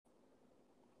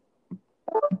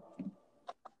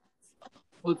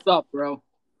What's up, bro?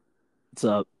 What's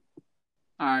up?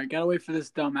 All right, gotta wait for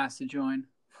this dumbass to join.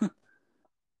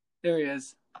 There he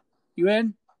is. You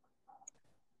in?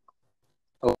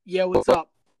 Oh, Yeah, what's up?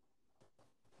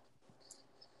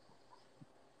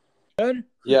 Good?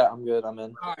 yeah, I'm good. I'm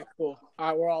in. All right, cool. All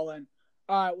right, we're all in.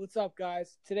 All right, what's up,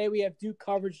 guys? Today we have Duke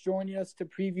coverage joining us to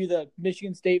preview the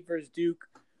Michigan State versus Duke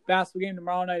basketball game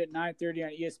tomorrow night at 9:30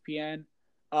 on ESPN.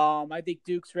 I think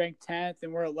Duke's ranked 10th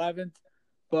and we're 11th.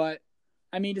 But,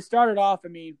 to start it off,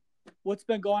 what's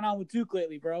been going on with Duke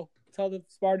lately, bro? Tell the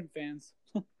Spartan fans.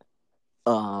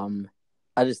 Um,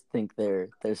 I just think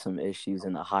there's some issues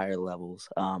in the higher levels.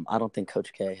 I don't think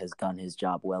Coach K has done his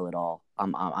job well at all.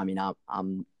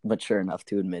 I'm mature enough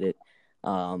to admit it.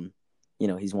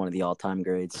 He's one of the all-time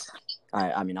greats.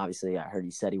 Obviously, I heard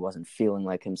he said he wasn't feeling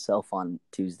like himself on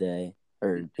Tuesday.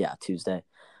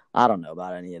 I don't know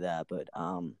about any of that, but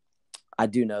I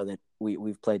do know that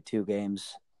we've played two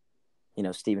games.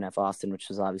 Stephen F. Austin, which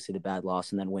was obviously the bad loss,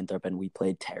 and then Winthrop, and we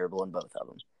played terrible in both of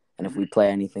them. And if we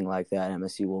play anything like that,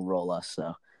 MSU will roll us.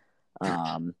 So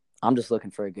I'm just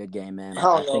looking for a good game, man.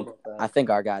 I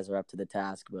think our guys are up to the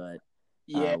task, but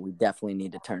Yeah, we definitely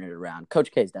need to turn it around.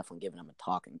 Coach K is definitely giving them a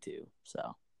talking to.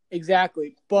 So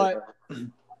exactly. But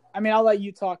I'll let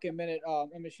you talk in a minute,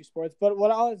 MSU Sports. But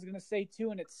what I was going to say,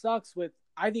 too, and it sucks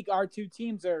I think our two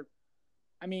teams are,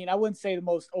 I wouldn't say the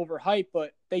most overhyped,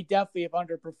 but they definitely have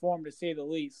underperformed, to say the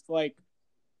least.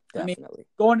 definitely.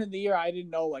 Going into the year, I didn't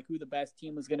know, who the best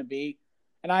team was going to be.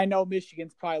 And I know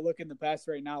Michigan's probably looking the best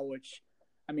right now, which,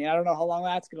 I don't know how long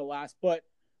that's going to last. But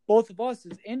both of us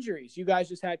is injuries. You guys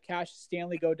just had Cassius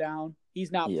Stanley go down.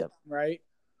 He's not playing, right?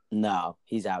 No,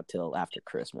 he's out till after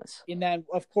Christmas. And then,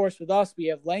 of course, with us, we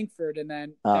have Langford and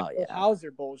then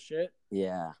Hauser bullshit.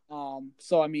 Yeah.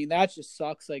 So that just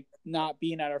sucks, not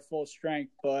being at our full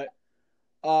strength. But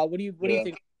what do you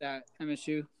think of that,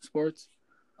 MSU Sports?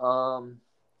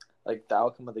 Like the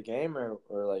outcome of the game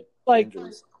or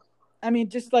injuries?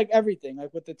 Just everything,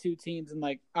 with the two teams and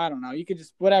I don't know. You could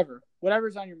just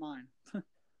whatever's on your mind.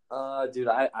 Dude,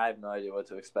 I have no idea what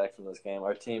to expect from this game.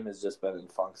 Our team has just been in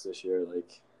funks this year.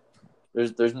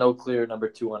 There's no clear number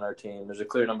 2 on our team. There's a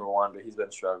clear number 1, but he's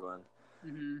been struggling.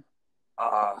 Mm-hmm.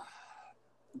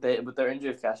 With their injury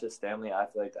of Cassius Stanley, I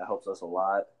feel like that helps us a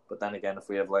lot. But then again, if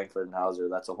we have Langford and Hauser,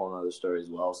 that's a whole other story as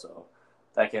well. So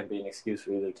that can't be an excuse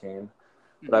for either team.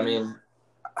 But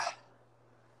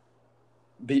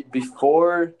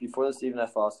before the Stephen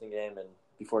F. Austin game and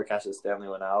before Cassius Stanley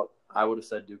went out, I would have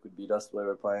said Duke would beat us the way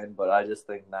we're playing. But I just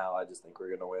think we're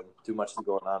going to win. Too much is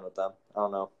going on with them. I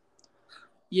don't know.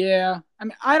 Yeah,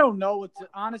 I don't know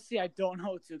honestly, I don't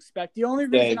know what to expect. The only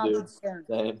reason I'm concerned,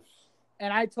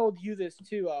 and I told you this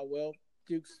too, Will,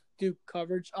 Duke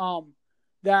coverage,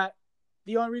 that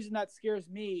the only reason that scares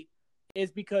me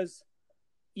is because,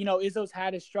 Izzo's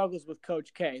had his struggles with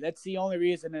Coach K. That's the only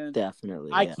reason. And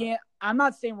definitely. I'm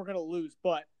not saying we're going to lose,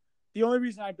 but the only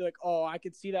reason I'd be like, oh, I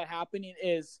could see that happening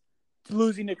is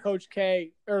losing to Coach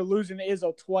K or losing to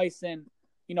Izzo twice in,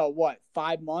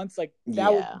 5 months?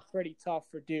 That would be pretty tough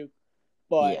for Duke.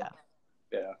 But,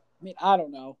 yeah. I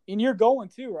don't know. And you're going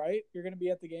too, right? You're going to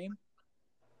be at the game?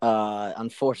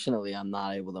 Unfortunately, I'm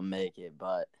not able to make it,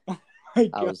 but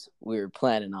we were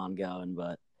planning on going,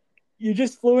 but. You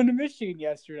just flew into Michigan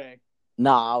yesterday.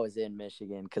 No, I was in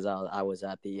Michigan because I was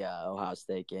at the Ohio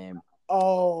State game.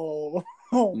 Oh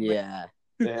yeah.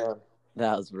 Damn.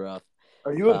 That was rough.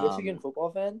 Are you a Michigan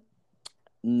football fan?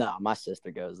 No, my sister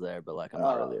goes there, but I'm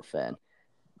not really a fan.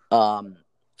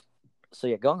 So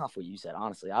yeah, going off what you said,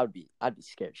 honestly, I'd be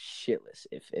scared shitless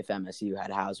if MSU had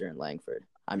Hauser and Langford.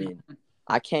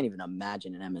 I can't even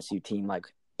imagine an MSU team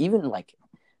even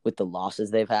with the losses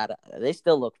they've had, they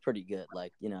still look pretty good.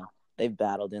 They've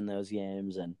battled in those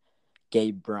games, and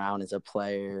Gabe Brown is a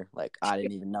player. I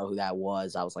didn't even know who that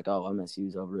was. I was like, oh,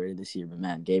 MSU's overrated this year, but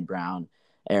man, Gabe Brown,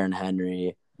 Aaron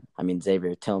Henry.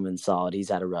 Xavier Tillman's solid. He's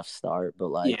had a rough start,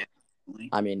 but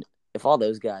if all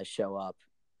those guys show up,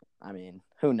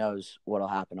 who knows what'll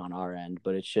happen on our end,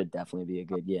 but it should definitely be a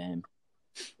good game.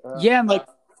 Yeah, and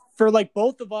for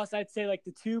both of us, I'd say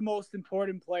the two most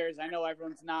important players. I know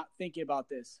everyone's not thinking about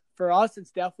this. For us,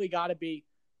 it's definitely got to be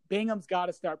Bingham's got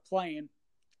to start playing,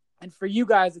 and for you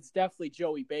guys, it's definitely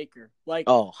Joey Baker.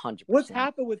 100%. What's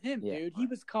happened with him, dude? He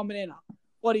was coming in,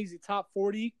 he's top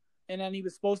 40, and then he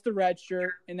was supposed to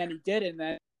redshirt, and then he did it, and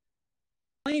then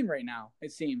playing right now,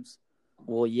 it seems.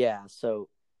 Well, yeah, so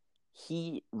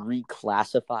he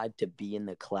reclassified to be in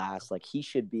the class. He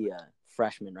should be a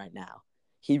freshman right now.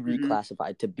 He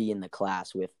reclassified to be in the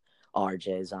class with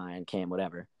RJ, Zion, Cam,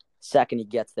 whatever. Second he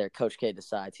gets there, Coach K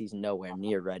decides he's nowhere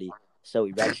near ready, so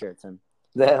he redshirts him.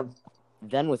 Damn.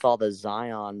 then with all the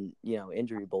Zion,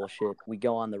 injury bullshit, we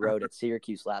go on the road at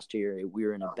Syracuse last year. We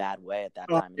were in a bad way at that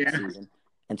time in the season.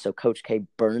 And so Coach K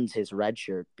burns his red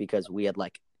shirt because we had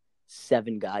like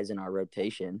 7 guys in our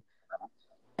rotation.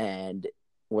 And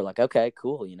we're like, okay,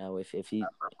 cool. If he,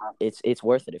 it's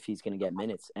worth it if he's going to get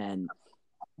minutes. And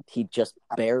he just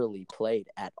barely played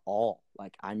at all.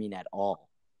 Like, I mean, at all.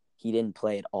 He didn't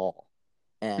play at all.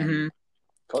 And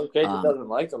Coach K doesn't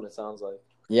like him, it sounds like.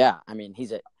 Yeah. I mean,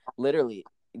 literally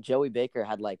Joey Baker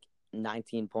had like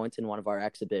 19 points in one of our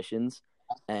exhibitions.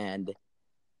 And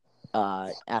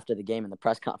after the game in the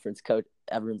press conference,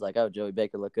 everyone's like, oh, Joey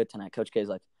Baker looked good tonight. Coach K's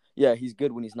like, yeah, he's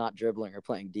good when he's not dribbling or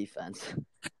playing defense.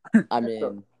 I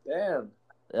mean, damn.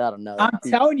 I don't know. I'm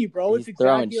telling you, bro, it's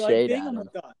exactly like Bingham has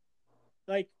done.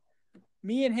 Like,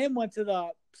 me and him went to the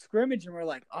scrimmage and we're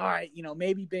like, all right,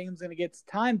 maybe Bingham's going to get some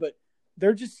time, but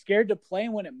they're just scared to play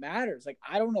when it matters. Like,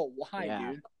 I don't know why,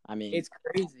 dude. I mean, it's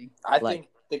crazy. I think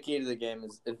the key to the game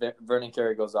is if Vernon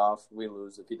Carey goes off, we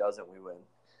lose. If he doesn't, we win.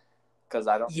 Because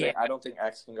I don't think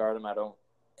X can guard him.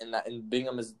 And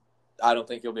Bingham I don't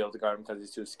think he'll be able to guard him because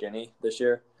he's too skinny this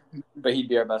year. But he'd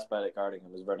be our best bet at guarding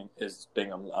him is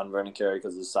Bingham on Vernon Carey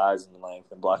because of his size and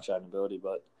length and block shot ability.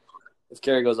 But if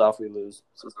Carey goes off, we lose.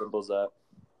 It's as simple as that.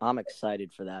 I'm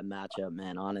excited for that matchup,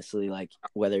 man. Honestly, like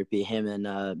whether it be him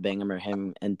and Bingham or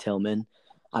him and Tillman.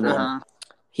 I mean,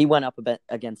 he went up a bit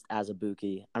against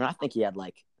Azubuike. I mean, I think he had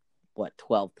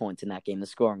 12 points in that game. The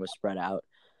scoring was spread out.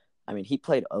 I mean, he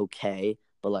played okay,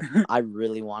 but I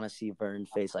really want to see Vern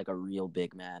face a real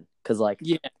big man because I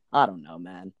don't know,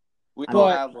 man. We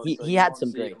don't have one. He had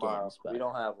some great games, but we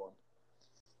don't have one.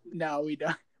 No, we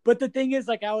don't. But the thing is,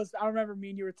 I remember me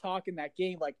and you were talking that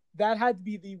game. That had to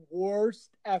be the worst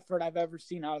effort I've ever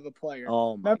seen out of a player.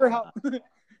 Oh, my remember God. how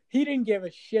he didn't give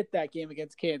a shit that game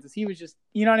against Kansas? He was just,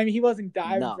 you know what I mean? He wasn't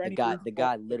diving for anything. The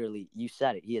guy literally, you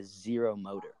said it. He has zero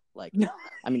motor. I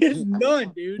mean, he has none,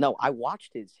 dude. No, I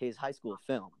watched his high school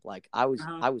film. I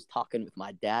was talking with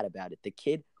my dad about it. The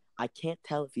kid, I can't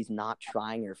tell if he's not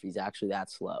trying or if he's actually that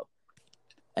slow.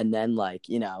 And then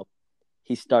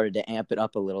he started to amp it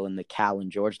up a little in the Cal and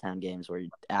Georgetown games where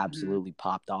he absolutely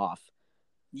popped off.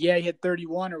 Yeah, he had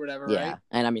 31 or whatever, right?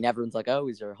 And I mean, everyone's like, "Oh,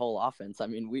 he's their whole offense." I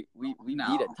mean, we beat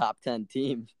a top 10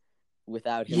 team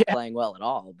without him playing well at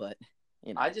all. But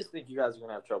I just think you guys are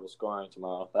gonna have trouble scoring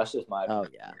tomorrow. That's just my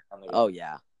opinion. Oh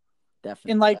yeah,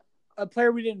 definitely. And a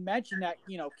player we didn't mention that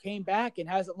came back and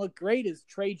hasn't looked great is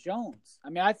Trey Jones. I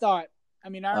mean, I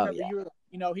remember you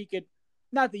were he could.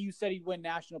 Not that you said he'd win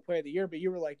National Player of the Year, but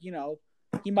you were like,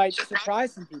 he might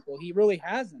surprise some people. He really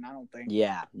hasn't, I don't think.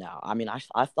 Yeah, no. I mean,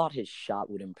 I thought his shot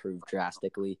would improve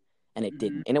drastically, and it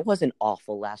didn't. And it wasn't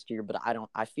awful last year, but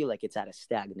I feel like it's at a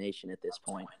stagnation at this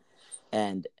point.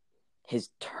 And his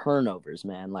turnovers,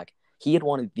 man, he had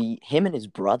him and his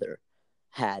brother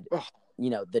had,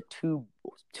 the two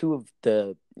of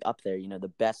the up there,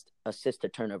 the best assist to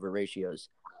turnover ratios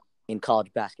in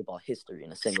college basketball history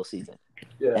in a single season.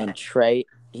 Yeah. And Trey,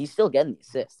 he's still getting the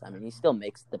assists. I mean, he still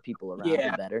makes the people around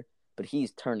him better, but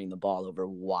he's turning the ball over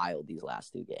wild these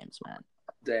last 2 games, man.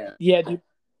 Damn. Yeah, dude.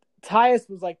 Tyus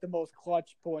was the most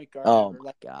clutch point guard ever.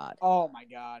 My God. Oh, my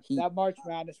God. That March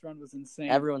Madness run was insane.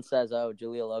 Everyone says, oh,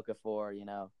 Jahlil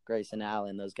Okafor, Grayson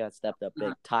Allen, those guys stepped up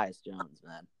big. Tyus Jones,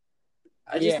 man.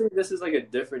 I just think this is a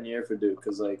different year for Duke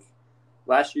because,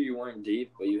 last year you weren't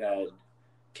deep, but you had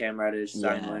Cam Reddish,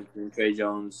 Zion Williamson, Trey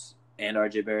Jones, and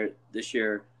RJ Barrett. This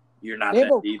year, you're not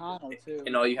that deep.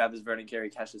 And all you have is Vernon Carey,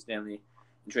 Cassius Stanley,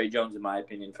 and Trey Jones, in my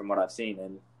opinion, from what I've seen,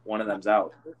 and one of them's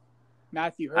out.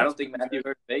 Matthew Hurt. I don't think Matthew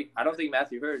Hurt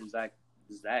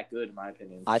is that good, in my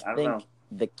opinion. I don't know.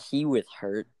 The key with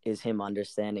Hurt is him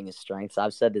understanding his strengths.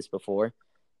 I've said this before.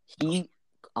 He,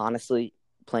 honestly,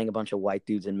 playing a bunch of white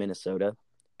dudes in Minnesota,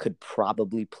 could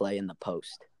probably play in the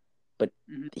post. But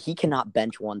he cannot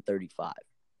bench 135.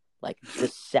 The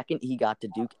second he got to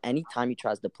Duke, anytime he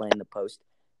tries to play in the post,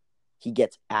 he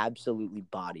gets absolutely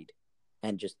bodied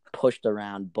and just pushed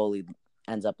around, bullied,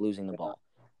 ends up losing the ball.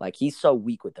 He's so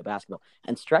weak with the basketball.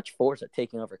 And stretch fours are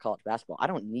taking over college basketball. I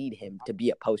don't need him to be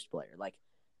a post player.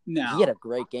 No. He had a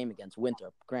great game against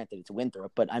Winthrop. Granted, it's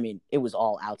Winthrop, but, I mean, it was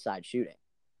all outside shooting.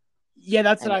 Yeah,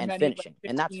 that's what I meant. Finishing.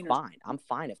 And that's fine. I'm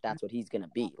fine if that's what he's going to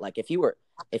be.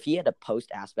 If he had a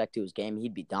post aspect to his game,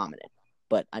 he'd be dominant.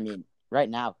 But, I mean, right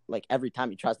now, every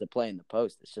time he tries to play in the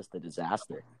post, it's just a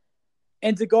disaster.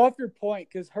 And to go off your point,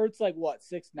 because Hurt's 6'9",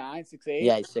 6'8"?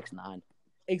 Yeah, he's 6'9".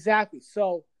 Exactly.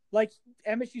 So,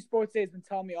 MSU Sports Day has been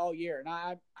telling me all year, and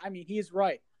I mean, he's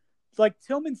right. It's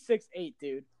Tillman's 6'8",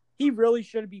 dude. He really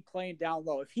shouldn't be playing down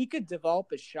low. If he could develop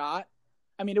a shot,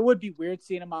 I mean, it would be weird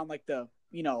seeing him on, the,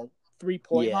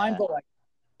 3-point line,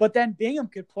 but, But then Bingham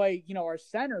could play, our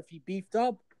center if he beefed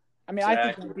up. I mean,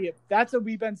 Exactly. I think that's what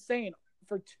we've been saying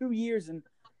for 2 years, and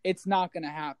it's not going to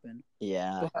happen.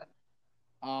 Yeah. But,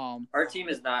 our team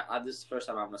is not. This is the first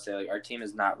time I'm gonna say our team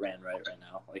is not ran right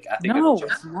now. I think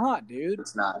it's not, dude.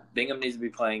 It's not. Bingham needs to be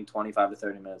playing 25 to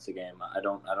 30 minutes a game. I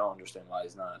don't understand why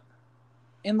he's not.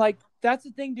 And that's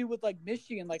the thing, dude, with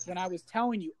Michigan. When I was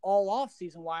telling you all off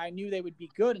season why I knew they would be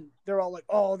good, and they're all like,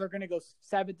 "Oh, they're gonna go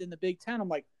 7th in the Big Ten." I'm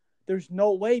like, "There's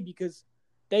no way," because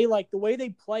they the way they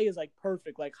play is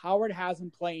perfect. Howard has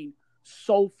them playing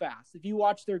so fast. If you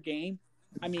watch their game,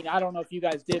 I mean, I don't know if you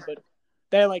guys did, but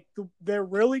they're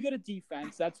really good at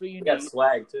defense. That's what you need. Got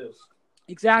swag too.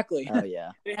 Exactly. Oh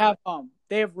yeah. They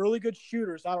have really good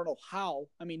shooters. I don't know how.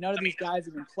 I mean, none of these guys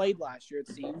even played last year, it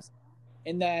seems.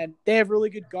 And then they have really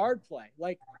good guard play.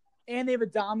 And they have a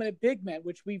dominant big man,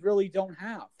 which we really don't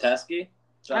have. Teskey?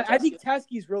 I think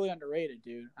Teskey's really underrated,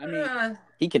 dude. I mean,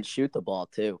 he can shoot the ball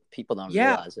too. People don't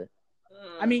realize it.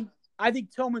 I mean, I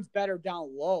think Tillman's better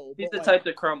down low. He's the type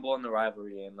to crumble in the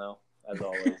rivalry game, though, as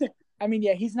always. I mean,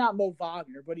 yeah, he's not Mo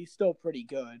Wagner, but he's still pretty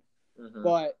good. Mm-hmm.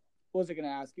 But what was I going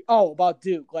to ask you? Oh, about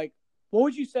Duke. What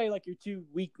would you say your 2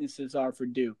 weaknesses are for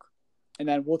Duke? And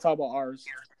then we'll talk about ours.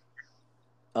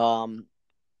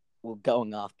 Well,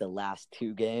 going off the last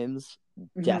 2 games,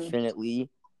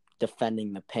 definitely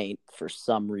defending the paint for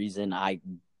some reason I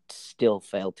still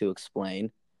fail to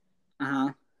explain.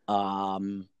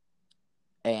 And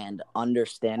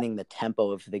understanding the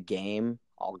tempo of the game.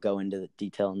 I'll go into the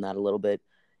detail in that a little bit.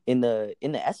 In the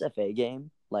SFA game,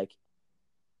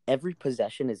 every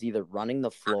possession is either running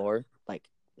the floor,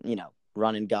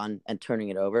 run and gun and turning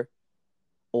it over,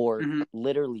 or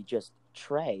literally just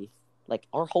Trey.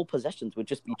 Our whole possessions would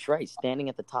just be Trey standing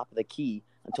at the top of the key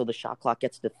until the shot clock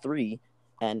gets to 3,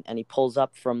 and he pulls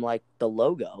up from the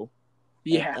logo,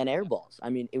 and air balls.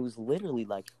 I mean, it was literally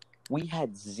we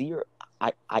had zero.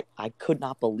 I could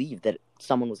not believe that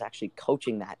someone was actually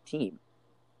coaching that team,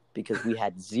 because we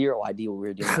had zero idea what we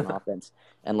were doing on offense.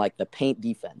 And the paint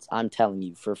defense, I'm telling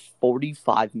you, for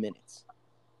 45 minutes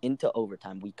into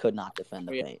overtime, we could not defend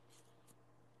the paint.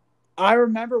 I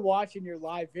remember watching your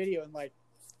live video, and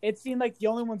it seemed like the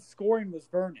only one scoring was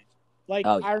Vernon.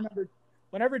 I remember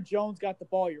whenever Jones got the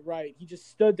ball, you're right, he just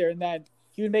stood there, and then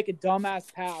he would make a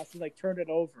dumbass pass and turn it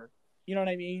over. You know what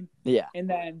I mean? Yeah. And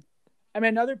then,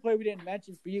 another play we didn't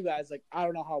mention for you guys, I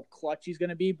don't know how clutch he's going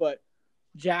to be, but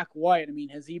Jack White, I mean,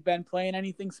 has he been playing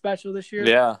anything special this year?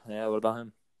 Yeah. What about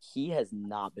him? He has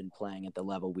not been playing at the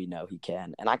level we know he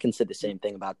can. And I can say the same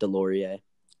thing about Delorier,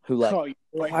 who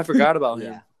I forgot about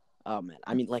him. Yeah. Oh, man.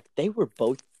 I mean, they were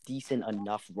both decent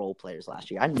enough role players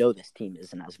last year. I know this team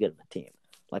isn't as good of a team.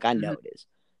 I know it is.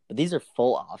 But these are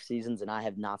full off seasons, and I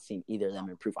have not seen either of them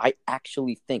improve. I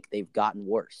actually think they've gotten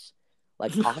worse.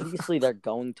 Obviously, they're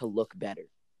going to look better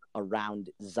around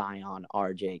Zion,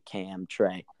 RJ, Cam,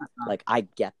 Trey. I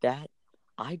get that.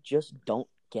 I just don't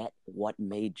get what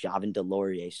made Javin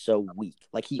Delorier so weak.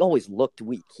 He always looked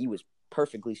weak. He was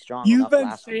perfectly strong. You've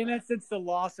been saying that since the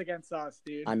loss against us,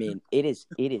 dude. I mean, it is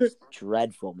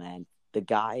dreadful, man. The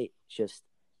guy just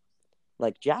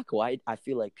Jack White, I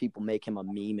feel like people make him a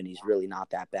meme, and he's really not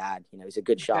that bad. He's a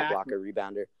good shot blocker,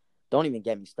 rebounder. Don't even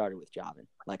get me started with Javin.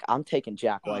 I'm taking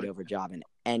Jack White over Javin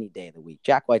any day of the week.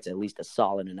 Jack White's at least a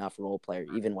solid enough role player,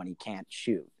 even when he can't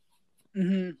shoot.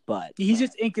 Mm-hmm. But he's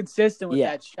just inconsistent with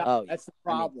that shot. Oh, that's the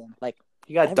problem.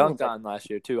 He got dunked on last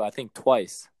year too. I think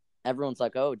twice. Everyone's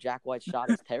like, "Oh, Jack White's shot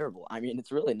is terrible." I mean,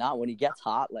 it's really not. When he gets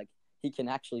hot, he can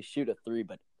actually shoot a 3.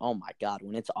 But oh my god,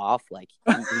 when it's off, he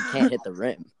can't hit the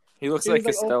rim. He looks like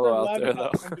Costello out there,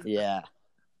 though. Yeah.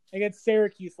 Against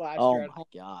Syracuse last year. Oh, my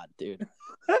God, dude.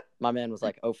 My man was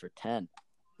 0 for 10.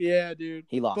 Yeah, dude.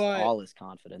 He lost all his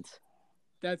confidence.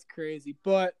 That's crazy.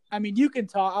 But, you can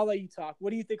talk. I'll let you talk.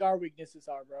 What do you think our weaknesses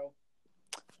are, bro?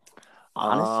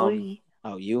 Honestly?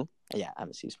 You? Yeah,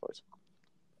 MSU Sports.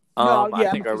 I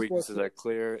think our weaknesses are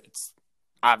clear. It's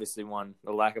obviously one,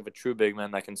 the lack of a true big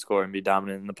man that can score and be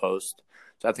dominant in the post.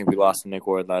 So I think we lost to Nick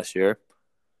Ward last year.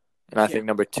 And I think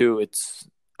number 2,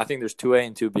 I think there's 2A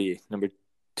and 2B. Number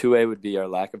 2A would be our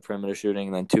lack of perimeter shooting,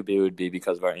 and then 2B would be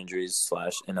because of our injuries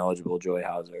 / ineligible Joey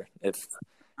Hauser. And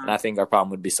I think our problem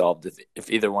would be solved if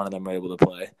either one of them were able to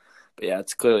play. But yeah,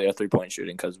 it's clearly our 3-point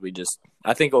shooting, because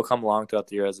I think it'll come along throughout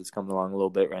the year as it's coming along a little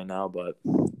bit right now, but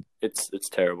it's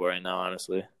terrible right now,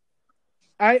 honestly.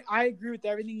 I agree with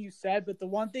everything you said, but the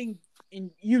one thing,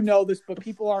 and you know this, but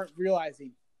people aren't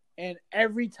realizing, and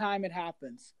every time it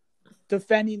happens,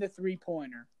 defending the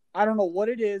 3-pointer. I don't know what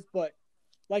it is, but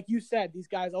like you said, these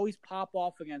guys always pop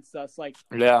off against us.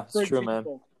 Yeah, it's true, man.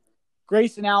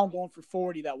 Grayson Allen going for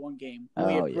 40 that one game.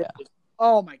 Oh, yeah.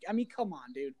 Oh, my. I mean, come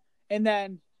on, dude. And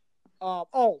then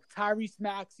Tyrese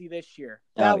Maxey this year.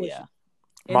 That was yeah.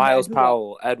 Miles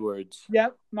Powell, Edwards.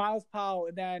 Yep, Miles Powell,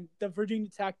 and then the Virginia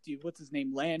Tech dude. What's his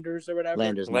name? Landers or whatever.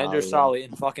 Landers Solly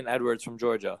and fucking Edwards from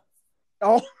Georgia.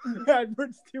 Oh,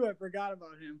 Edwards too. I forgot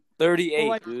about him.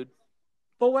 38, dude.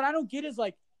 But what I don't get is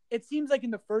like it seems like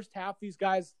in the first half these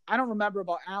guys. I don't remember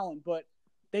about Allen, but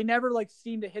they never like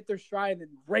seem to hit their stride, and then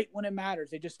right when it matters,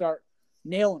 they just start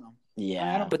nailing them.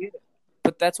 Yeah, I don't get it.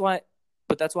 But that's why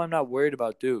I'm not worried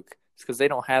about Duke. It's because they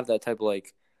don't have that type of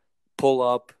like pull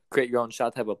up, create your own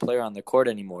shot type of player on the court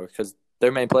anymore. Because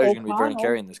their main player is going to be Vernon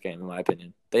Carey in this game, in my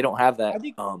opinion. They don't have that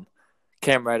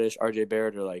Cam Reddish, RJ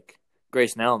Barrett, or like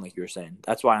Grayson Allen, like you were saying.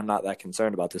 That's why I'm not that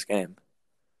concerned about this game.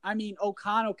 I mean,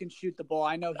 O'Connell can shoot the ball.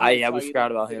 I know. We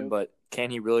forgot about him, but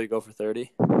can he really go for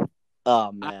 30?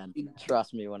 Oh man,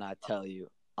 trust me when I tell you.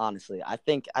 Honestly, I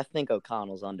think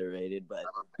O'Connell's underrated, but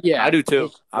yeah, I do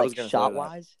too. I was gonna shot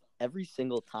wise. Every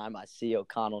single time I see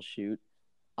O'Connell shoot,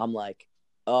 I'm like,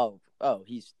 oh,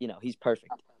 he's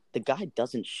perfect. The guy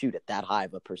doesn't shoot at that high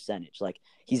of a percentage. Like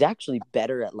he's actually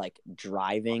better at like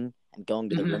driving and going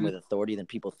to the rim with authority than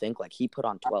people think. Like he put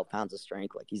on 12 pounds of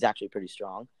strength. Like he's actually pretty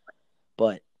strong.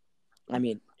 But I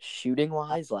mean, shooting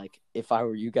wise, like if I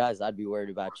were you guys, I'd be worried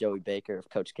about Joey Baker if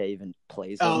Coach K even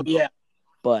plays him. Oh yeah.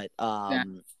 But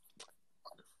the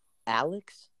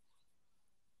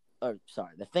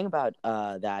thing about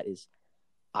that is,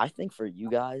 I think for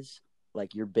you guys,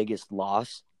 like your biggest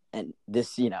loss, and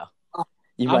this, you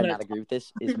might not agree with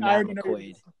this, is Matt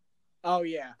McQuaid. Oh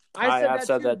yeah, I've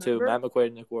said that too. Matt McQuaid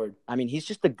and Nick Ward. I mean, he's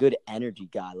just a good energy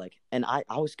guy. Like, and I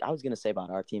was gonna say about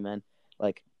our team, man.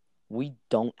 Like, we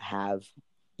don't have,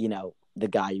 the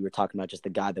guy you were talking about, just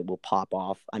the guy that will pop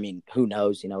off. I mean, who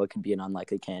knows? It could be an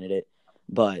unlikely candidate,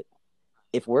 but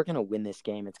if we're going to win this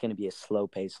game, it's going to be a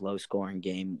slow-paced, low-scoring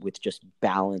game with just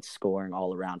balanced scoring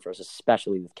all around for us,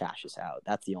 especially with Cassius out.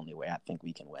 That's the only way I think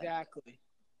we can win. Exactly.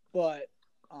 But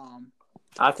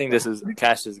I think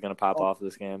Cassius is going to pop off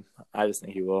this game. I just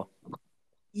think he will.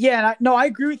 Yeah, I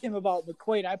agree with him about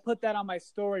McQuaid. I put that on my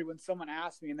story when someone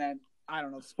asked me, and then, I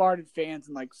don't know, Spartan fans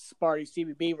and, like, Sparty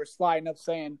CBB were sliding up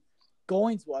saying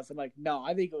Goins was. I'm like, no,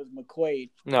 I think it was McQuaid.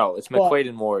 No, it's McQuaid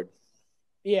and Ward.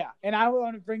 Yeah, and I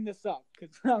want to bring this up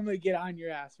because I'm going to get on your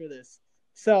ass for this.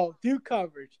 So, Duke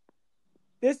coverage.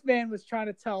 This man was trying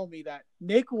to tell me that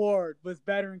Nick Ward was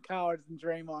better in college than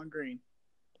Draymond Green.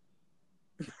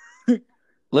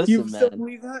 Listen, you man. still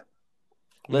believe that?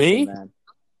 Me? Man.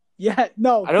 Yeah,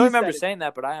 no. I don't remember saying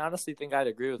that, but I honestly think I'd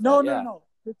agree with that. No.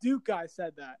 The Duke guy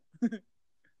said that.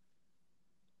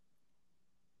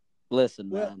 Listen,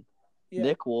 man. Yeah.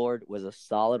 Nick Ward was a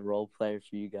solid role player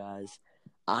for you guys.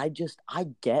 I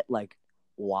get, like,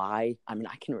 why. I mean,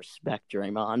 I can respect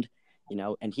Draymond,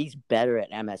 and he's better at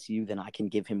MSU than I can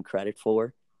give him credit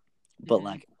for. But,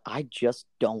 like, I just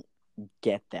don't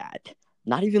get that.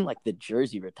 Not even, like, the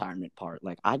jersey retirement part.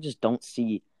 Like, I just don't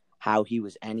see how he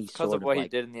was any sort of, because of what like, he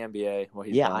did in the NBA. What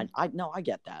he's done. I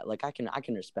get that. Like, I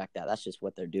can respect that. That's just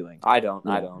what they're doing. I don't.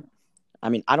 I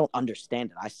mean, I don't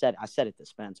understand it. I said it to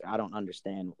Spencer. I don't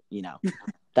understand,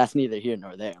 That's neither here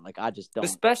nor there. Like, I just don't.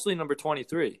 Especially number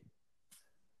 23.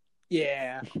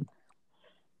 Yeah.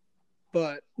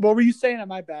 But what were you saying?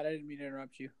 My bad. I didn't mean to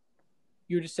interrupt you.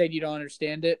 You were just saying you don't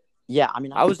understand it? Yeah, I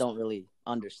mean, I don't really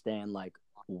understand, like,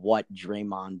 what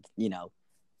Draymond,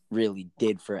 really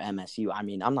did for MSU. I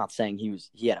mean, I'm not saying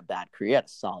he had a bad career. He had a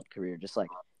solid career, just, like,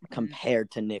 compared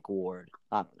to Nick Ward.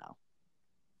 I don't know.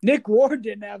 Nick Ward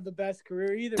didn't have the best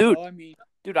career either, dude. Though. I mean,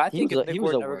 I think if Nick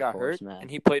Ward never got hurt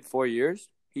and he played 4 years,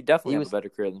 he definitely had a better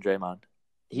career than Draymond.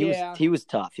 He was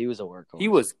tough. He was a workhorse. He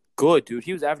was good, dude.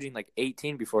 He was averaging like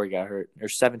 18 before he got hurt, or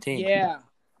 17. Yeah,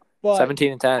 but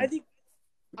 17 and 10.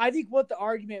 I think what the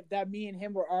argument that me and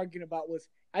him were arguing about was,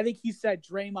 I think he said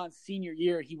Draymond's senior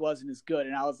year he wasn't as good,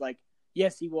 and I was like,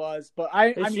 yes, he was, but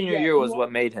his senior year was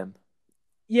what made him.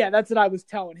 Yeah, that's what I was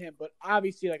telling him, but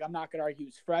obviously, like, I'm not gonna argue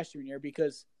his freshman year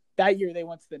because that year they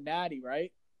went to the Natty,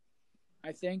 right?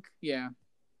 I think, yeah.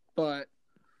 But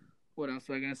what else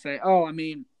was I gonna say? Oh,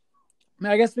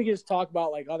 I guess we could just talk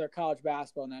about like other college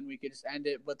basketball, and then we could just end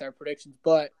it with our predictions.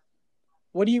 But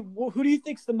who do you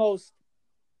think's the most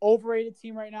overrated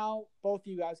team right now? Both of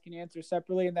you guys can answer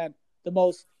separately, and then the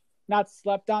most not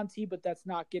slept on team, but that's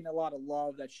not getting a lot of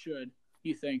love that should.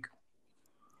 You think?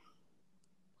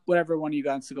 Whatever one of you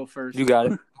guys to go first. You got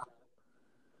it.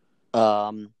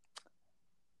 I'm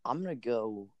gonna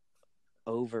go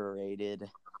overrated.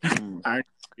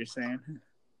 You're saying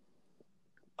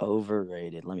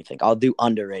overrated. Let me think. I'll do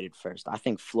underrated first. I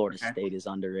think Florida State is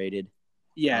underrated.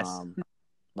 Yes.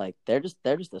 Like they're just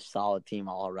a solid team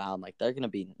all around. Like they're gonna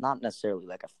be not necessarily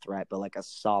like a threat, but like a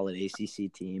solid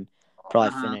ACC team.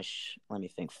 Probably finish, let me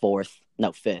think, fifth.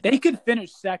 They could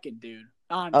finish second, dude.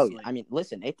 Honestly. Oh, I mean,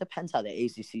 listen, it depends how the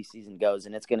ACC season goes,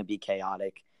 and it's going to be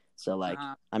chaotic. So,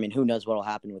 I mean, who knows what will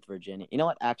happen with Virginia? You know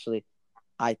what? Actually,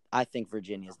 I think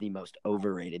Virginia is the most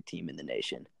overrated team in the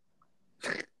nation.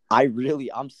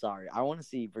 I'm sorry. I want to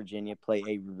see Virginia play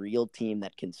a real team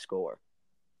that can score.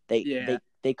 I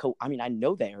mean, I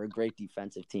know they are a great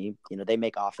defensive team. You know, they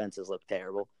make offenses look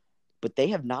terrible, but they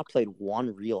have not played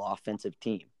one real offensive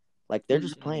team. Like, they're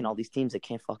just playing all these teams that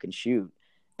can't fucking shoot.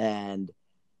 And,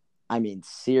 I mean,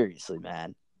 seriously,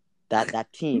 man,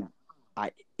 that team,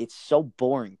 it's so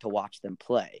boring to watch them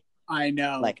play. I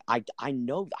know. Like, I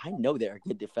know they're a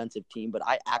good defensive team, but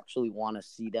I actually want to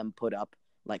see them put up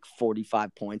like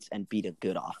 45 points and beat a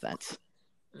good offense.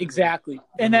 Exactly.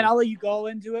 And then I'll let you go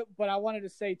into it, but I wanted to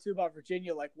say too about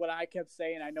Virginia, like what I kept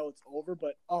saying, I know it's over,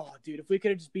 but dude, if we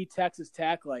could have just beat Texas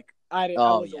Tech, like I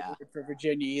wasn't worried for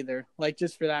Virginia either, like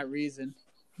just for that reason.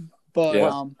 But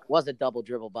was a double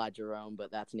dribble by Jerome,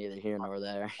 but that's neither here nor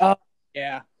there.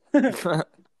 Yeah.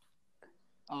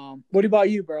 What about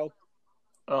you, bro?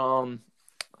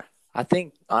 I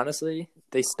think honestly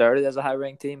they started as a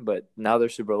high-ranked team, but now they're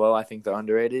super low. I think they're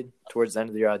underrated. Towards the end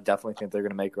of the year, I definitely think they're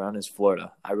going to make a run. Is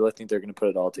Florida? I really think they're going to put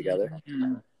it all together.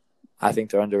 Mm-hmm. I think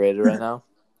they're underrated right now.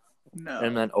 No.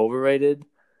 And then overrated.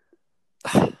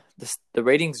 The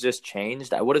ratings just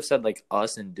changed. I would have said like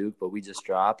us and Duke, but we just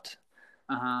dropped.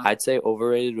 I'd say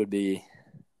overrated would be.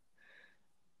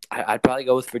 I'd probably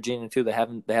go with Virginia too. They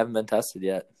haven't been tested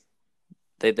yet.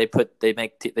 They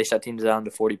shut teams down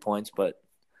to 40 points, but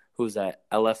who's that?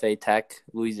 LFA Tech,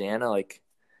 Louisiana, like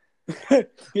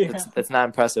that's not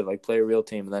impressive. Like play a real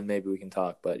team, and then maybe we can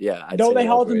talk. But yeah, they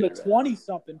held them to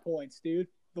 20-something points, dude.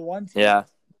 The one team.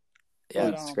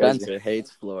 Yeah. Spencer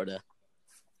hates Florida.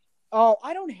 Oh,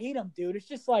 I don't hate them, dude. It's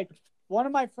just like one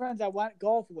of my friends I went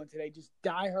golfing with today, just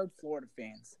diehard Florida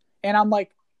fans, and I'm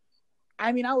like,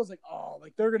 I was like,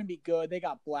 they're gonna be good. They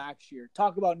got Blackshear.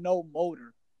 Talk about no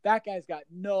motor. That guy's got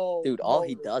no. Dude, all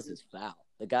he does is foul.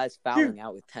 The guy's fouling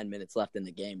out with 10 minutes left in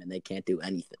the game, and they can't do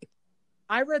anything.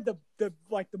 I read the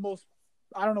most,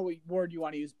 I don't know what word you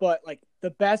want to use, but like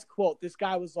the best quote. This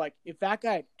guy was like, if that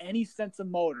guy had any sense of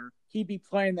motor, he'd be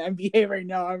playing the NBA right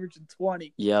now, averaging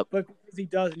 20. Yep. But because he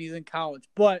doesn't, he's in college.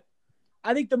 But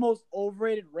I think the most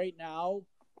overrated right now,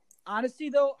 honestly,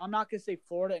 though, I'm not gonna say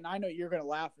Florida, and I know you're gonna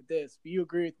laugh at this, but you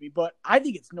agree with me. But I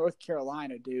think it's North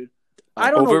Carolina, dude.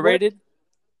 I don't know. Overrated?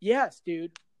 Yes,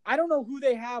 dude. I don't know who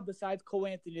they have besides Cole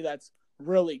Anthony that's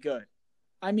really good.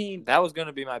 I mean, that was going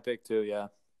to be my pick too, yeah.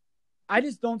 I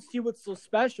just don't see what's so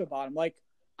special about him. Like,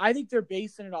 I think they're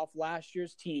basing it off last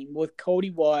year's team with Cody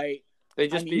White. They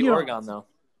just beat Oregon, though.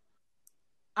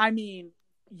 I mean,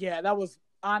 yeah, that was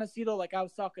honestly, though, like I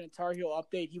was talking to Tar Heel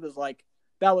Update. He was like,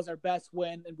 that was our best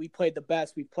win, and we played the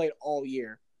best we've played all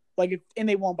year. Like, and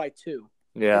they won by 2.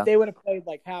 Yeah. If they would have played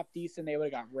like half decent, they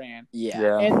would have got ran.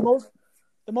 Yeah. And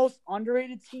the most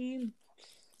underrated team,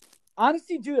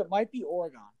 honestly, dude, it might be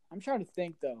Oregon. I'm trying to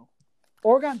think, though.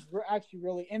 Oregon's actually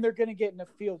really – and they're going to get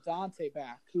Nafeel Dante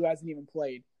back, who hasn't even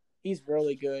played. He's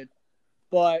really good.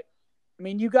 But, I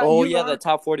mean, you got – the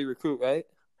top 40 recruit, right?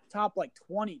 Top,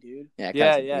 20, dude. Yeah.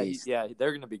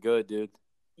 They're going to be good, dude.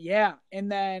 Yeah.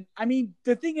 And then, I mean,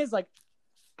 the thing is,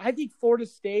 I think Florida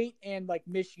State and,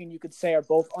 Michigan, you could say, are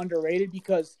both underrated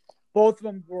because – both of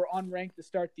them were unranked to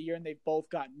start the year, and they've both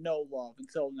got no love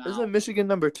until now. Isn't Michigan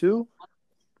number 2?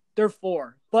 They're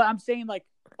 4. But I'm saying,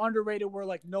 underrated where,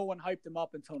 no one hyped them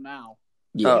up until now.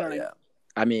 Yeah.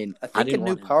 I mean, I think a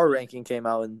new power ranking came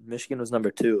out, and Michigan was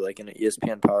number 2, in an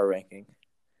ESPN power ranking.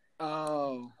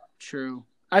 Oh, true.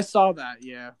 I saw that,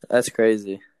 yeah. That's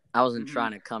crazy. I wasn't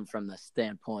trying to come from the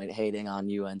standpoint hating on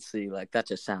UNC. Like, that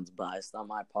just sounds biased on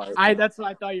my part. That's what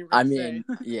I thought you were going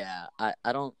to say. Yeah.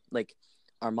 I don't,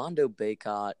 Armando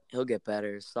Bacot, he'll get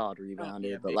better, solid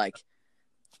rebounder, but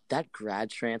that grad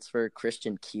transfer,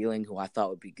 Christian Keeling, who I thought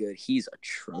would be good, he's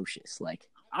atrocious.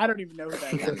 I don't even know who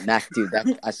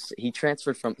that is. He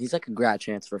transferred from, he's a grad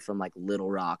transfer from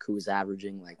Little Rock, who was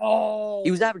averaging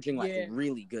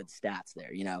really good stats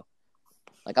there, you know?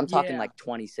 I'm talking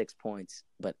 26 points,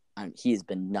 but he's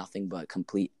been nothing but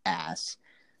complete ass.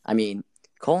 I mean,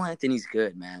 Cole Anthony's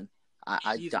good, man.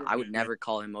 I would never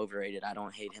call him overrated. I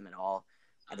don't hate him at all.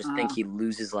 I just think he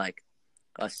loses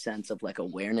a sense of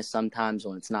awareness sometimes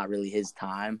when it's not really his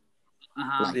time.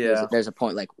 There's a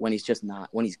point when he's just not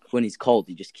when he's cold,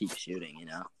 he just keeps shooting, you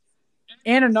know.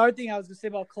 And another thing I was gonna say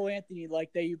about Cole Anthony,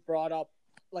 that you brought up,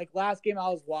 last game I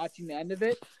was watching the end of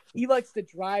it, he likes to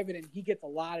drive it and he gets a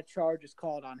lot of charges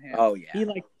called on him. Oh yeah. He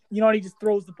he just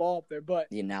throws the ball up there, but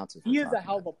the announcers. He is a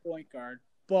hell of a point guard,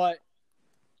 but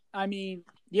I mean,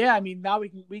 Yeah, I mean, now we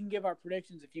can give our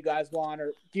predictions if you guys want,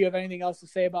 or do you have anything else to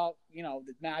say about the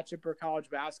matchup or college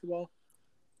basketball?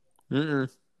 Mm-mm.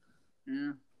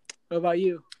 Yeah. What about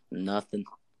you? Nothing.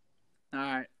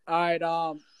 All right.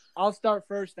 I'll start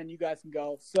first, then you guys can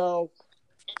go. So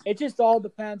it just all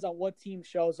depends on what team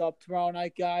shows up tomorrow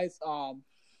night, guys. I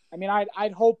mean,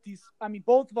 I'd hope these. I mean,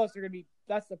 both of us are gonna be.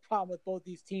 That's the problem with both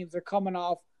these teams. They're coming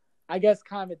off, I guess,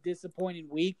 kind of a disappointing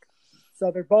week. So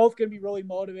they're both going to be really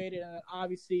motivated, and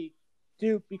obviously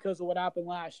Duke because of what happened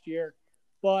last year.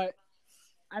 But,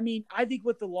 I mean, I think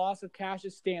with the loss of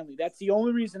Cassius Stanley, that's the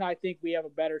only reason I think we have a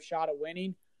better shot at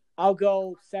winning. I'll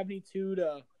go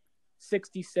 72-66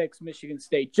 Michigan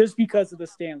State, just because of the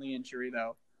Stanley injury,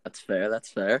 though. That's fair.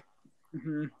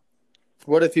 Mm-hmm.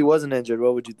 What if he wasn't injured?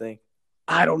 What would you think?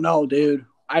 I don't know, dude.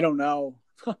 I don't know.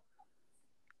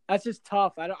 That's just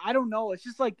tough. I don't know. It's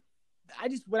just like,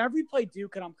 whenever we play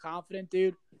Duke and I'm confident,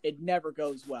 dude, it never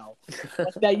goes well.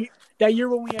 that year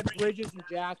when we had Bridges and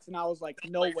Jackson, I was like,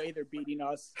 no way they're beating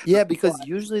us. Yeah, because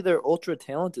usually they're ultra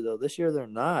talented though. This year they're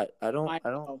not. I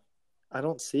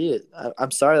don't see it.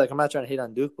 I'm sorry, like I'm not trying to hate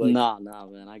on Duke, but no,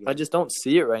 man. I just don't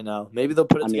see it right now. Maybe they'll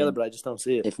put it together, but I just don't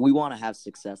see it. If we want to have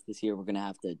success this year, we're gonna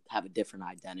have to have a different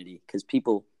identity because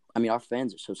people. I mean, our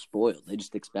fans are so spoiled. They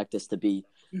just expect us to be,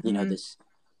 this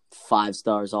 5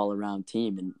 stars all around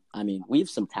team. And I mean, we have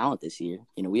some talent this year.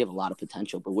 We have a lot of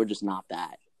potential, but we're just not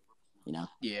that,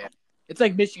 Yeah. It's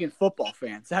like Michigan football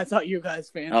fans. That's how you guys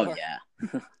fans are. Oh,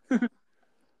 yeah.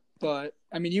 But,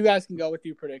 I mean, you guys can go with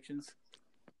your predictions.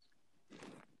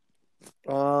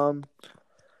 For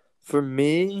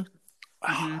me,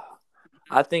 I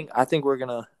think we're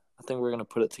gonna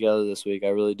put it together this week. I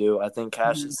really do. I think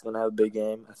Cash is gonna have a big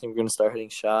game. I think we're gonna start hitting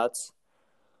shots.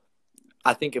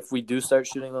 I think if we do start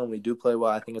shooting when we do play well,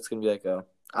 I think it's gonna be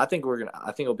I think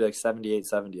it'll be like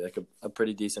 78-70, like a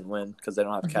pretty decent win because they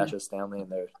don't have Cassius Stanley in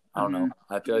there. I don't know.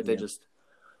 I feel like they just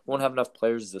won't have enough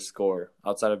players to score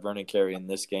outside of Vernon Carey in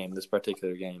this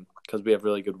particular game, because we have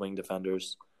really good wing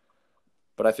defenders.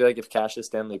 But I feel like if Cassius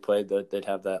Stanley played, they'd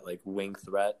have that like wing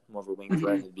threat, more of a wing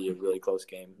threat. It'd be a really close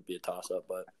game. It'd be a toss-up,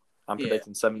 but I'm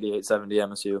predicting 78-70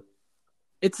 MSU.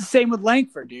 It's the same with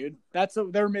Langford, dude. That's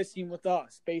what they're missing with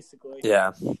us, basically.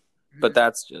 Yeah, but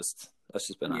that's just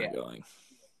been ongoing.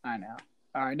 I know.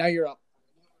 All right, now you're up.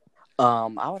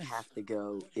 I would have to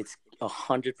go. It's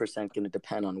 100% going to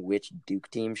depend on which Duke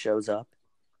team shows up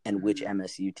and which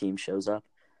MSU team shows up.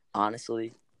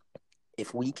 Honestly,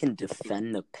 if we can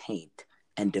defend the paint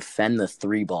and defend the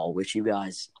 3-ball, which you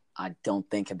guys I don't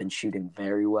think have been shooting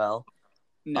very well.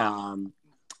 No.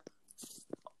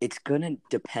 It's going to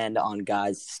depend on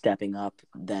guys stepping up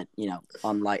that,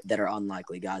 that are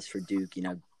unlikely guys for Duke,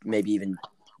 maybe even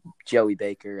Joey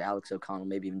Baker, Alex O'Connell,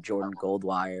 maybe even Jordan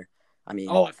Goldwire. I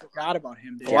mean, I forgot about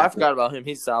him, dude. I forgot about him.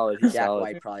 He's solid. Jack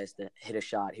White probably has to hit a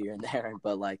shot here and there,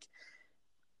 but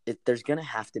there's going to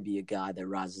have to be a guy that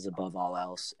rises above all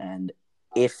else. And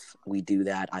if we do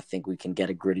that, I think we can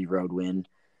get a gritty road win.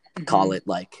 Call it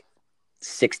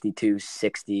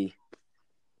 62-60.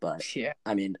 But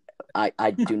I mean, I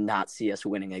do not see us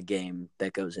winning a game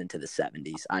that goes into the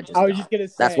 70s. I was just gonna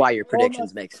say, that's why your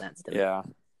predictions make sense to me. Yeah.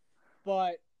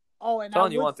 But I'm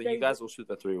telling you one thing, you guys will shoot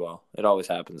the 3 well. It always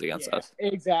happens against us.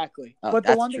 Exactly. Oh, but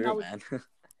the one thing man.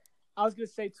 I was gonna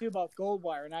say too about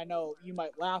Goldwire, and I know you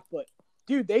might laugh, but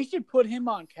dude, they should put him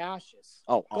on Cassius.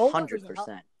 Oh,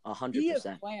 100%. 100%. He has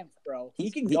plans, bro. He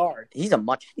can guard. He's a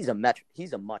much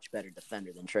better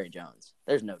defender than Trey Jones.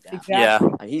 There's no doubt. Exactly. Yeah.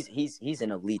 I mean, he's an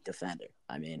elite defender.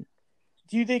 I mean,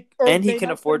 do you think? And he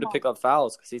can afford to pick up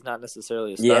fouls because he's not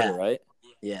necessarily a starter, right?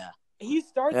 Yeah. He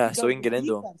starts. Yeah, so we can get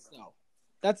into him. Though.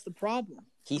 That's the problem.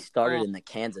 He started in the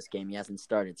Kansas game. He hasn't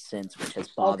started since, which has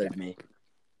bothered me.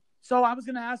 So I was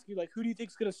gonna ask you, who do you think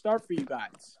is gonna start for you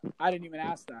guys? I didn't even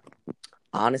ask that.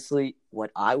 Honestly, what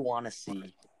I want to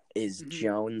see is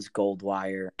Jones,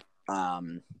 Goldwire,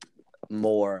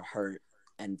 Moore, Hurt,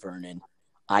 and Vernon.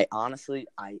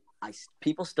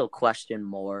 People still question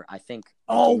Moore. I think.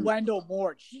 Oh, Wendell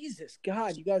Moore! Jesus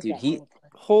God, you guys! Dude,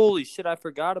 holy shit! I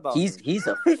forgot about him. He's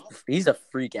a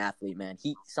freak athlete, man.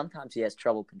 Sometimes he has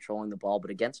trouble controlling the ball, but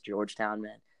against Georgetown,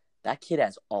 man, that kid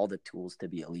has all the tools to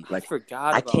be elite. I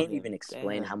forgot. I can't even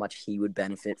explain how much he would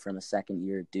benefit from a second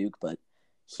year at Duke, but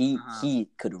he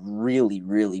could really,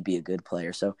 really be a good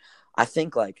player. So I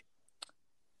think it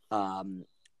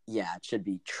should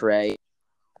be Trey,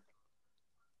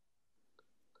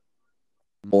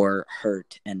 Moore,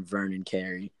 Hurt, and Vernon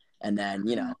Carey, and then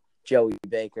Joey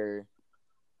Baker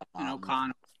and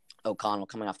O'Connell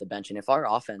coming off the bench. And if our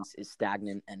offense is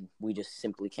stagnant and we just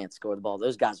simply can't score the ball,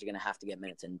 those guys are going to have to get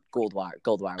minutes, and Goldwire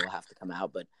will have to come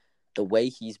out. But the way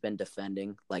he's been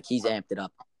defending, like he's amped it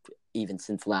up even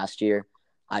since last year.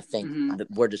 I think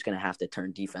that we're just going to have to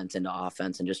turn defense into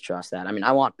offense and just trust that. I mean,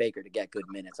 I want Baker to get good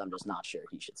minutes. I'm just not sure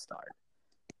he should start.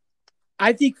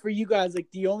 I think for you guys, like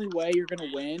the only way you're going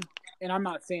to win, and I'm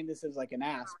not saying this is like an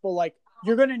ass, but like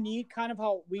you're going to need kind of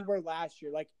how we were last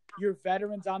year. Like your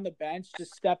veterans on the bench to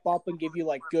step up and give you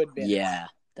like good minutes. Yeah.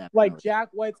 Definitely. Like Jack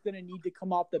White's going to need to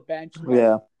come off the bench.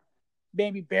 And,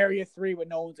 maybe bury a 3 when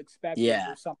no one's expecting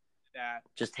or something like that.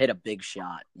 Just hit a big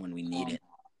shot when we need it.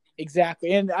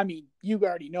 Exactly. And, I mean, you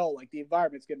already know, like, the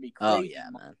environment's going to be crazy. Oh, yeah,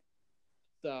 man.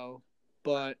 So,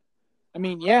 but, I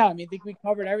mean, I think we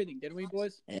covered everything, didn't we,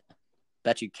 boys? Yeah.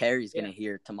 Bet you Carrie's going to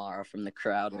hear tomorrow from the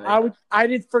crowd. Right?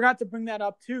 I forgot to bring that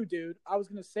up, too, dude. I was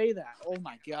going to say that. Oh,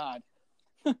 my God.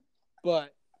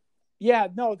 But, yeah,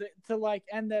 no, to, like,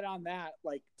 end that on that,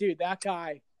 like, dude, that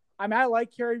guy, I mean, I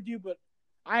like Carrie, dude, but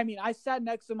I mean, I sat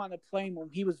next to him on the plane when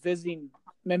he was visiting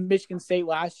Michigan State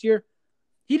last year.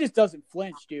 He just doesn't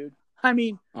flinch, dude. I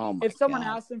mean, if someone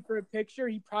asked him for a picture,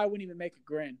 he probably wouldn't even make a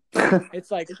grin. It's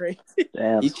like crazy.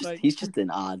 Damn. He's just an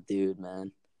odd dude,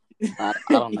 man. I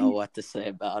don't know what to say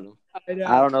about him. I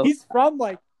don't know. He's from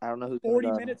like I don't know who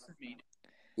 40 minutes from me.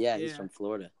 Yeah, he's from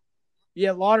Florida.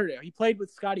 Yeah, Lauderdale. He played with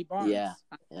Scotty Barnes. Yeah.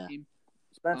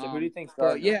 Spencer, who do you think's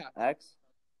starting? X?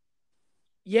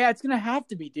 Yeah, it's gonna have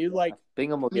to be, dude. Like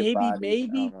Bingham will get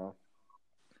maybe.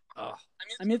 I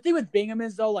mean, the thing with Bingham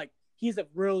is though, like he's a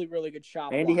really, really good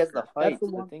shot. And he has the height.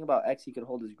 The thing about X, he can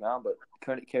hold his ground, but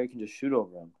Carey can just shoot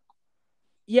over him.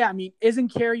 Yeah, I mean, isn't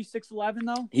Carey 6'11"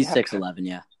 though? He's 6'11",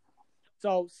 yeah.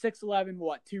 So 6'11",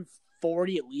 what,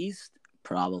 240 at least?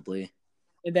 Probably.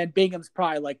 And then Bingham's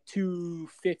probably like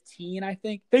 215, I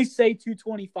think. They say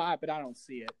 225, but I don't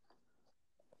see it.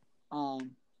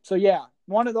 So yeah,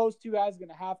 one of those two guys is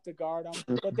gonna have to guard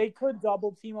him, but they could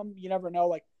double team him. You never know.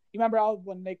 Like you remember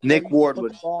when Nick Ward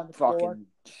would fucking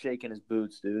shaking his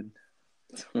boots, dude.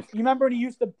 You remember when he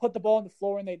used to put the ball on the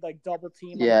floor and they'd like double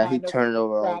team him? Yeah, he'd turn it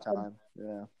over all the time.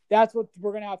 Yeah, that's what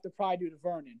we're gonna have to probably do to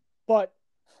Vernon. But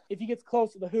if he gets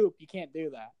close to the hoop, you can't do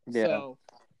that. Yeah.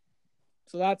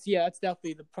 So that's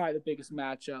definitely probably the biggest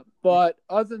matchup. But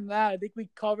other than that, I think we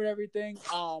covered everything.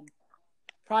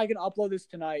 Probably gonna upload this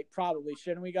tonight, probably,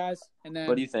 shouldn't we, guys? And then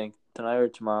what do you think? Tonight or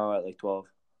tomorrow at like 12?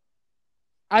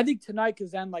 I think tonight,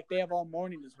 because then like they have all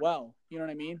morning as well. You know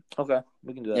what I mean? Okay,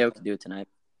 we can do that. Yeah, we can do it tonight.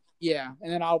 Yeah,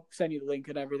 and then I'll send you the link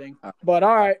and everything. But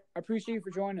all right, I appreciate you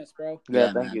for joining us, bro.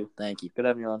 Yeah, thank you. Thank you. Good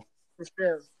having you on. For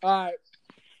sure. All right,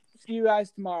 see you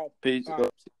guys tomorrow. Peace. Right.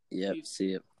 Yep, see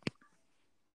you.